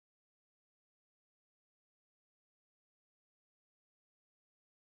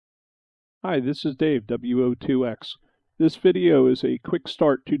Hi, this is Dave, WO2X. This video is a quick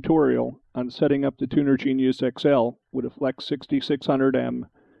start tutorial on setting up the AntennaGenius XL with a Flex 6600M,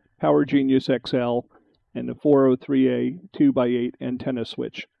 PowerGenius XL, and the 403A 2x8 antenna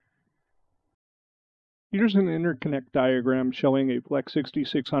switch. Here's an interconnect diagram showing a Flex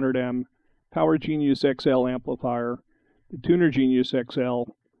 6600M, PowerGenius XL amplifier, the AntennaGenius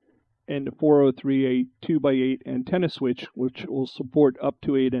XL, and the 403A 2x8 antenna switch, which will support up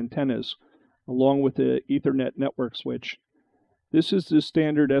to 8 antennas, along with the Ethernet network switch. This is the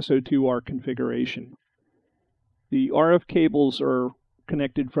standard SO2R configuration. The RF cables are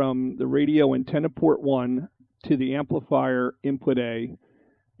connected from the radio antenna port 1 to the amplifier input A,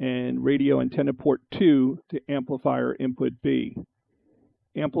 and radio antenna port 2 to amplifier input B.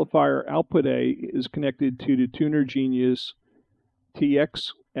 Amplifier output A is connected to the AntennaGenius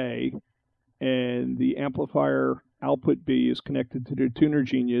TGXL, and the amplifier output B is connected to the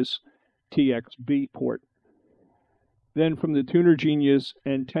AntennaGenius TXB port. Then from the AntennaGenius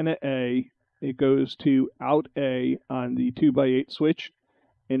antenna A, it goes to out A on the 2x8 switch,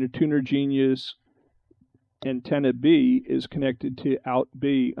 and the AntennaGenius antenna B is connected to out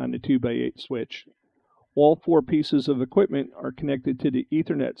B on the 2x8 switch. All four pieces of equipment are connected to the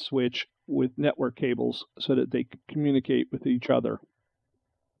Ethernet switch with network cables so that they can communicate with each other.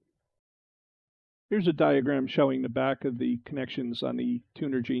 Here's a diagram showing the back of the connections on the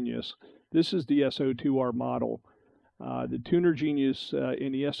AntennaGenius. This is the SO2R model. The AntennaGenius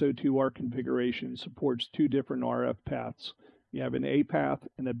in the SO2R configuration supports two different RF paths. You have an A path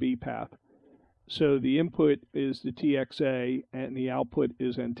and a B path. So the input is the TXA and the output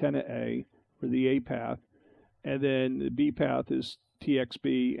is antenna A for the A path. And then the B path is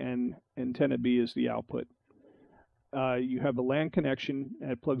TXB and antenna B is the output. You have a LAN connection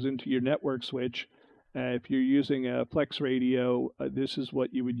that plugs into your network switch. If you're using a FlexRadio, this is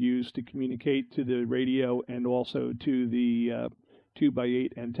what you would use to communicate to the radio and also to the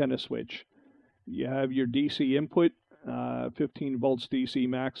 2x8 antenna switch. You have your DC input, 15 volts DC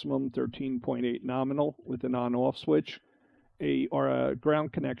maximum, 13.8 nominal with an on-off switch, or a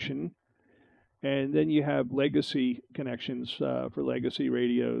ground connection, and then you have legacy connections for legacy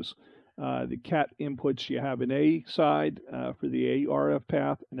radios. The CAT inputs, you have an A side for the A RF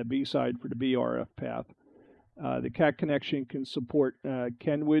path and a B side for the B RF path. The CAT connection can support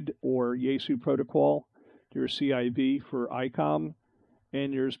Kenwood or Yaesu protocol. There's CIV for ICOM,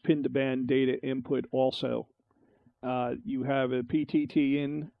 and there's pin-to-band data input also. You have a PTT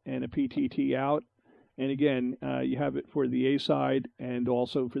in and a PTT out, and again, you have it for the A side and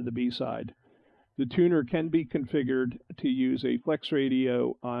also for the B side. The tuner can be configured to use a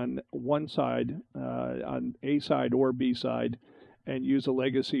FlexRadio on one side, on A side or B side, and use a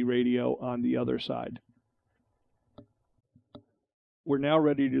legacy radio on the other side. We're now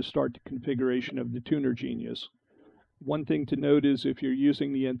ready to start the configuration of the AntennaGenius. One thing to note is if you're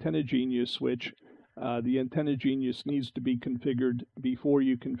using the AntennaGenius switch, the AntennaGenius needs to be configured before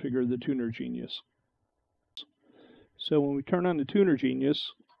you configure the AntennaGenius. So when we turn on the AntennaGenius,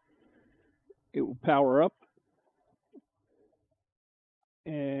 it will power up,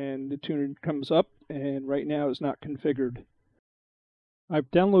 and the tuner comes up, and right now is not configured. I've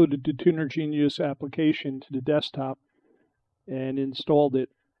downloaded the AntennaGenius application to the desktop and installed it.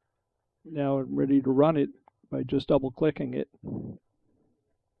 Now I'm ready to run it by just double-clicking it.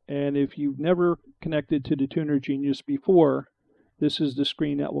 And if you've never connected to the AntennaGenius before, this is the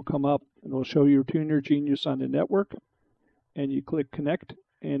screen that will come up, and it'll show your AntennaGenius on the network, and you click Connect,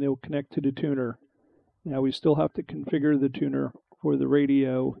 and it will connect to the tuner. Now we still have to configure the tuner for the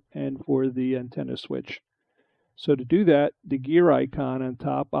radio and for the antenna switch. So to do that, the gear icon on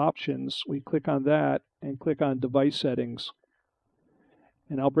top, Options, we click on that and click on Device Settings.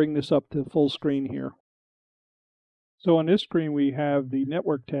 And I'll bring this up to full screen here. So on this screen we have the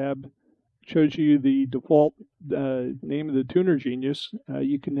Network tab. It shows you the default name of the AntennaGenius.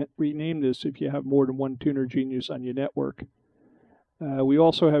 You can rename this if you have more than one AntennaGenius on your network. We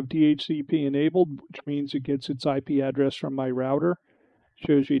also have DHCP enabled, which means it gets its IP address from my router.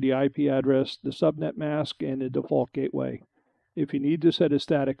 Shows you the IP address, the subnet mask, and the default gateway. If you need to set a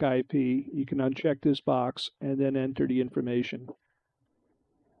static IP, you can uncheck this box and then enter the information.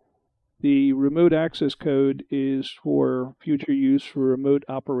 The remote access code is for future use for remote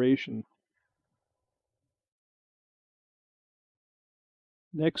operation.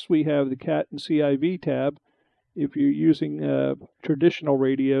 Next we have the CAT and CIV tab. If you're using traditional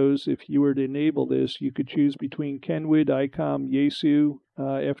radios, if you were to enable this, you could choose between Kenwood, ICOM, Yaesu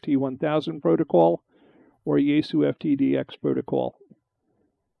FT1000 protocol, or Yaesu FTDX protocol.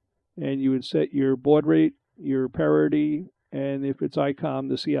 And you would set your baud rate, your parity, and if it's ICOM,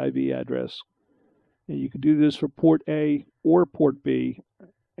 the CIV address. And you can do this for port A or port B,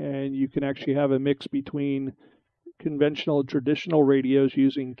 and you can actually have a mix between conventional traditional radios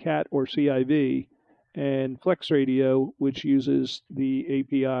using CAT or CIV and FlexRadio, which uses the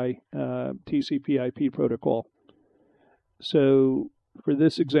API TCP/IP protocol. So for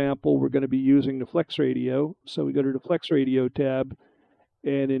this example, we're going to be using the FlexRadio. So we go to the FlexRadio tab,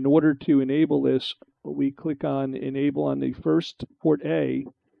 and in order to enable this, we click on Enable on the first port A.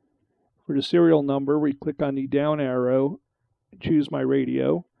 For the serial number, we click on the down arrow, choose my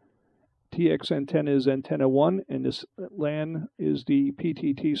radio. TX antenna is antenna 1, and this LAN is the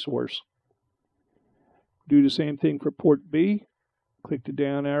PTT source. Do the same thing for port B. Click the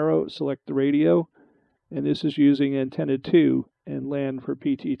down arrow, select the radio, and this is using antenna 2 and LAN for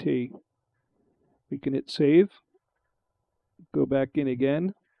PTT. We can hit save, go back in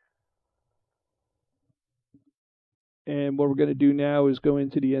again, and what we're going to do now is go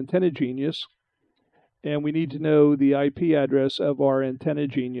into the AntennaGenius, and we need to know the IP address of our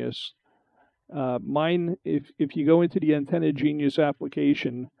AntennaGenius. Mine, if you go into the AntennaGenius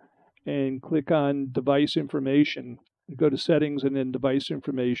application and click on device information, go to settings and then device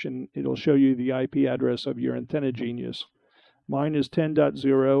information, it'll show you the IP address of your AntennaGenius. Mine is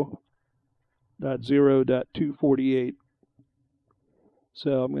 10.0.0.248.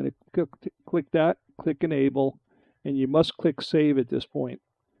 So I'm going to click that, click enable, and you must click save at this point.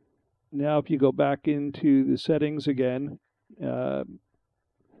 Now if you go back into the settings again,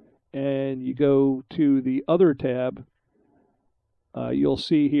 and you go to the other tab, you'll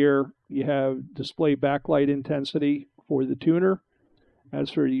see here you have display backlight intensity for the tuner. As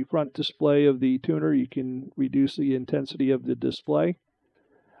for the front display of the tuner, you can reduce the intensity of the display.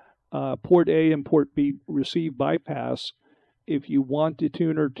 Port A and port B receive bypass. If you want the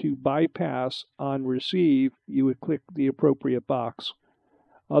tuner to bypass on receive, you would click the appropriate box.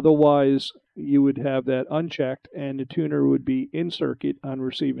 Otherwise, you would have that unchecked and the tuner would be in circuit on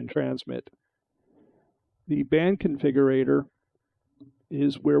receive and transmit. The band configurator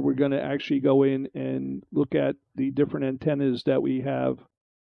is where we're going to actually go in and look at the different antennas that we have.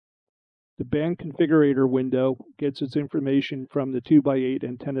 The band configurator window gets its information from the 2x8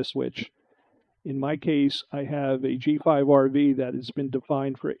 antenna switch. In my case, I have a G5RV that has been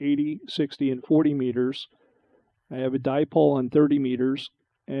defined for 80, 60, and 40 meters. I have a dipole on 30 meters,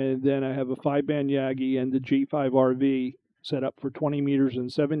 and then I have a 5-band Yagi and the G5RV set up for 20 meters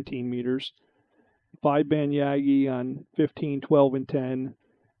and 17 meters. 5-band Yagi on 15, 12, and 10,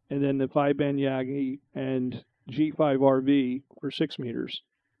 and then the 5-band Yagi and G5RV for 6 meters.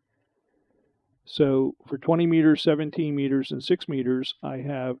 So for 20 meters, 17 meters, and 6 meters, I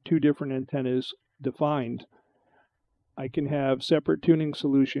have 2 different antennas defined. I can have separate tuning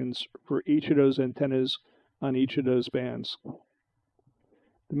solutions for each of those antennas on each of those bands.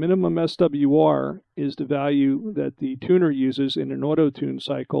 The minimum SWR is the value that the tuner uses in an auto-tune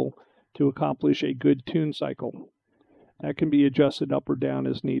cycle to accomplish a good tune cycle. That can be adjusted up or down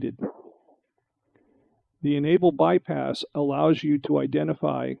as needed. The enable bypass allows you to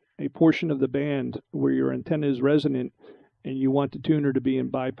identify a portion of the band where your antenna is resonant and you want the tuner to be in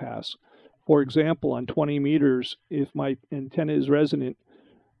bypass. For example, on 20 meters, if my antenna is resonant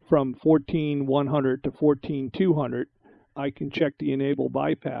from 14,100 to 14,200, I can check the enable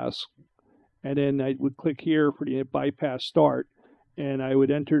bypass, and then I would click here for the bypass start, and I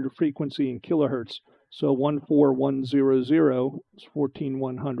would enter the frequency in kilohertz. So 14100 is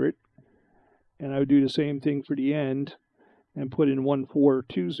 14,100. And I would do the same thing for the end and put in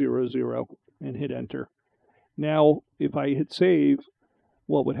 14200 and hit enter. Now, if I hit save,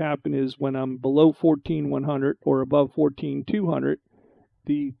 what would happen is when I'm below 14,100 or above 14,200,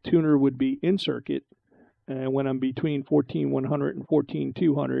 the tuner would be in circuit. And when I'm between 14,100 and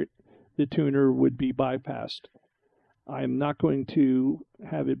 14,200, the tuner would be bypassed. I'm not going to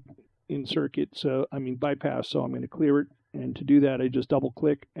have it in circuit, bypass, so I'm going to clear it. And to do that, I just double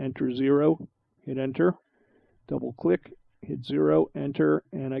click, enter 0, hit enter, double click, hit 0, enter,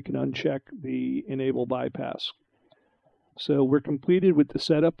 and I can uncheck the enable bypass. So we're completed with the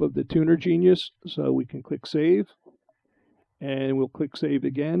setup of the AntennaGenius, so we can click save, and we'll click save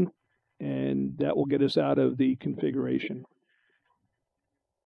again, and that will get us out of the configuration.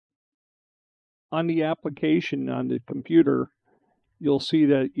 On the application on the computer, you'll see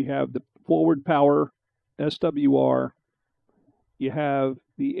that you have the forward power, SWR, you have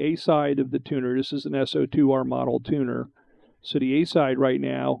the A side of the tuner. This is an SO2R model tuner. So the A side right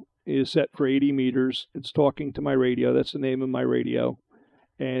now is set for 80 meters. It's talking to my radio. That's the name of my radio.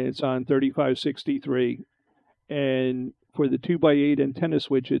 And it's on 3563. And for the 2x8 antenna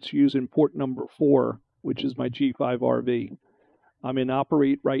switch, it's using port number 4 which is my G5RV. I'm in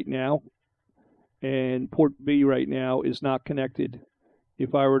operate right now, and port B right now is not connected.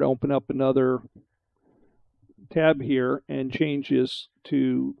 If I were to open up another tab here and change this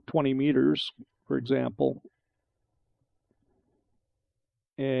to 20 meters, for example,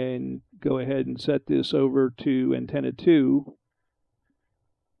 and go ahead and set this over to antenna 2,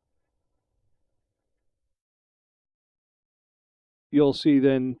 you'll see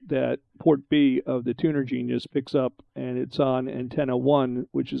then that port B of the TunerGenius picks up, and it's on antenna 1,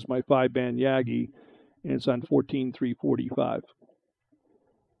 which is my 5-band Yagi, and it's on 14345.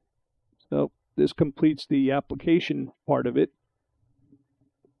 So this completes the application part of it.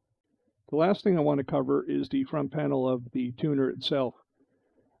 The last thing I want to cover is the front panel of the tuner itself.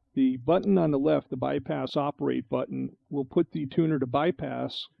 The button on the left, the bypass operate button, will put the tuner to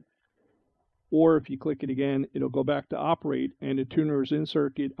bypass, or if you click it again, it'll go back to operate, and the tuner is in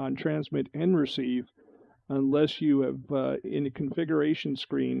circuit on transmit and receive, unless you have, in the configuration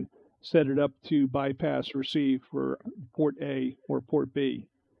screen, set it up to bypass receive for port A or port B.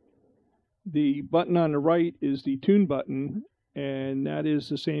 The button on the right is the tune button, and that is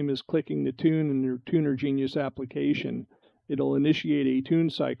the same as clicking the tune in your TunerGenius application. It'll initiate a tune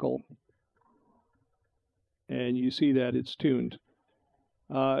cycle, and you see that it's tuned.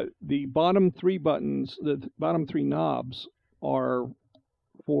 The bottom three buttons, the bottom three knobs, are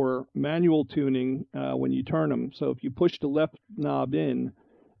for manual tuning when you turn them. So if you push the left knob in,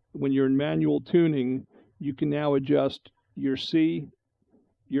 when you're in manual tuning, you can now adjust your C,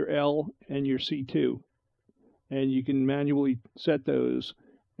 your L, and your C2. And you can manually set those.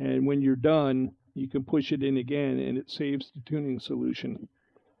 And when you're done, you can push it in again, and it saves the tuning solution.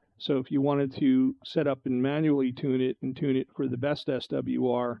 So if you wanted to set up and manually tune it and tune it for the best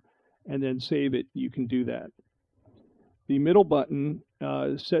SWR and then save it, you can do that. The middle button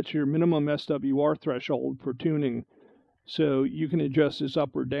sets your minimum SWR threshold for tuning. So you can adjust this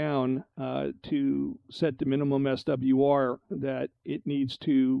up or down to set the minimum SWR that it needs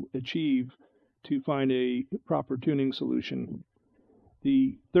to achieve to find a proper tuning solution.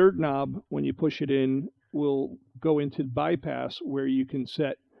 The third knob, when you push it in, will go into bypass, where you can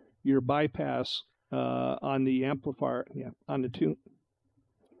set your bypass on the amplifier, on the tune.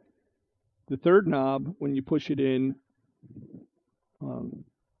 The third knob, when you push it in,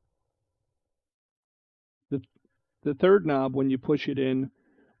 the third knob, when you push it in,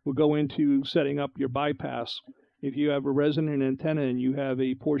 will go into setting up your bypass. If you have a resonant antenna and you have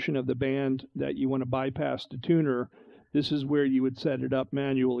a portion of the band that you want to bypass the tuner, this is where you would set it up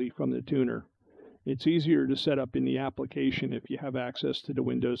manually from the tuner. It's easier to set up in the application if you have access to the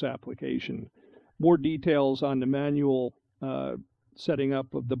Windows application. More details on the manual setting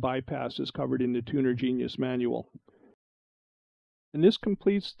up of the bypass is covered in the TunerGenius manual. And this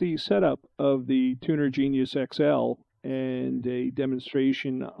completes the setup of the TunerGenius XL and a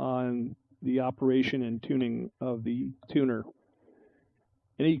demonstration on the operation and tuning of the tuner.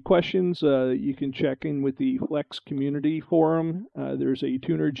 Any questions, you can check in with the Flex community forum. There's a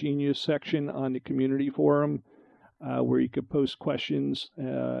TunerGenius section on the community forum where you can post questions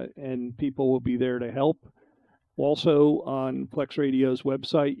and people will be there to help. Also on FlexRadio's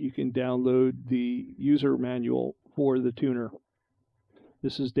website, you can download the user manual for the tuner.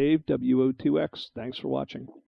 This is Dave, WO2X. Thanks for watching.